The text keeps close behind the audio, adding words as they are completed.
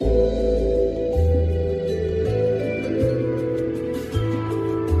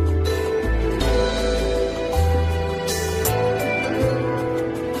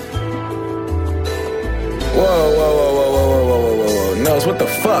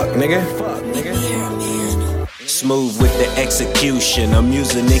Fuck, nigga. Smooth with the execution,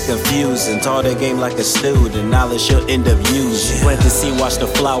 amusing and confusing. Taught the game like a student, knowledge she'll end up using. Plant the seed, watch the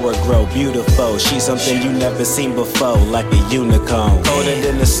flower grow, beautiful. She's something you never seen before, like a unicorn. Colder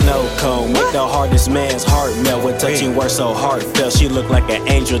than a snow cone, make the hardest man's heart melt. When touching words so heartfelt, she looked like an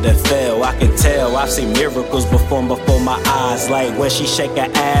angel that fell. I can tell, I've seen miracles perform before my eyes. Like when she shake her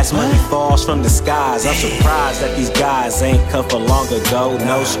ass, money falls from the skies. I'm surprised that these guys ain't cut for long ago.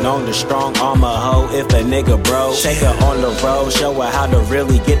 No known the strong arm a hoe if a nigga bro. Take her on the road, show her how to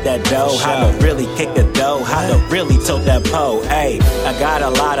really get that dough, how to really kick a dough, how to really tote that pole. Ayy, I got a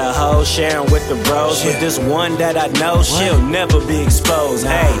lot of hoes sharing with the bros, but this one that I know, she'll never be exposed.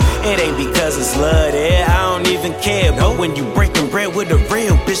 Ayy, it ain't because it's love there, I don't even care. But when you breaking bread with a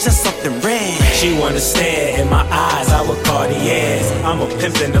real bitch, that's something rare. She wanna stare in my eyes, I would Cartiers. I'm a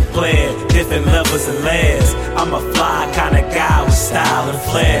pimp and a player, different levels and layers. I'm a fly kinda guy with style and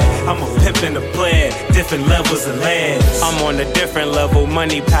flair. I'm a pimp and a player, different levels and layers. I'm on a different level,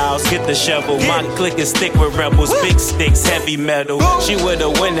 money pals, get the shovel. My clique is thick with rebels, big sticks, heavy metal. She with a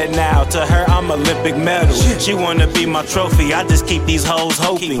winner now, to her I'm Olympic medal. She wanna be my trophy, I just keep these hoes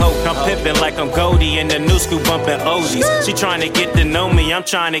hoping. I'm pimping like I'm Goldie in the new school bumping oldies. She trying to get to know me, I'm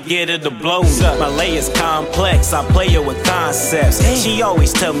trying to get her to blow me. My layer's complex, I play her with concepts. She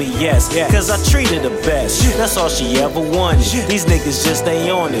always tell me yes, cause I treat her the best. That's all she ever wanted, these niggas just stay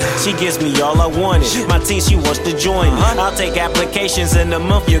on it. She gives me all I wanted, my team she wants to join me. I'll take applications in a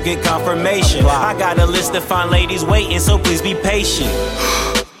month, you'll get confirmation. I got a list of fine ladies waiting, so please be patient.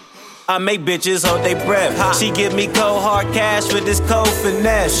 I make bitches hold they breath. She give me cold hard cash for this cold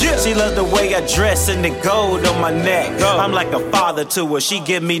finesse. She loves the way I dress and the gold on my neck. I'm like a father to her, she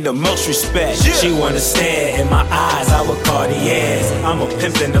give me the most respect. She wanna stare in my eyes, I would Cartiers. I'm a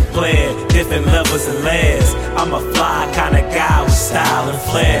pimp and a player, different levels and layers. I'm a fly kinda guy with style and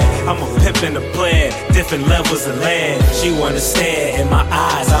flair. I'm a pimp and a player, different levels and layers. She wanna stare in my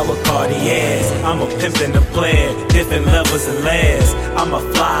eyes, I would Cartiers. I'm a pimp and a player, different levels and layers. I'm a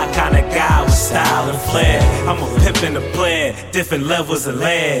fly kinda guy with style and flair. I'm a pimp and a player, different levels and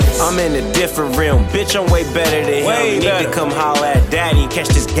layers. I'm in a different realm, bitch, I'm way better than him. You need to come holler at daddy, catch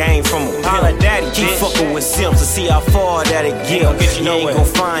this game from a holler at daddy. Keep fucking with Sims to see how far that it get. You ain't gon'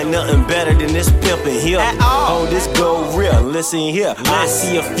 find nothing better than this pimpin' here. Oh, this go real, listen here. I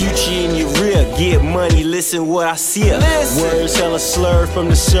see a future in your rear. Get money, listen what I see her. Words hella slurred from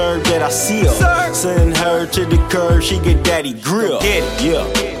the serve that I see her. Send her to the curb, she get daddy grill. Get it,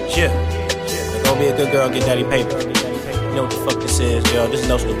 yeah. Go be a good girl, get daddy paper. You know what the fuck this is, yo. This is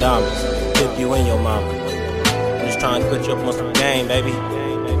Nosvember. Tip you and your mama. I'm just trying to put you up on some game, baby.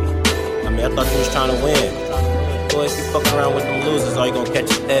 I mean, I thought you was trying to win. Boy, if you fucking around with them losers, all you gonna catch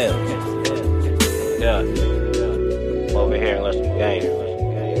is hell. Yeah. I'm over here and let's game.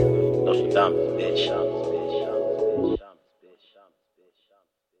 Nosvember, bitch.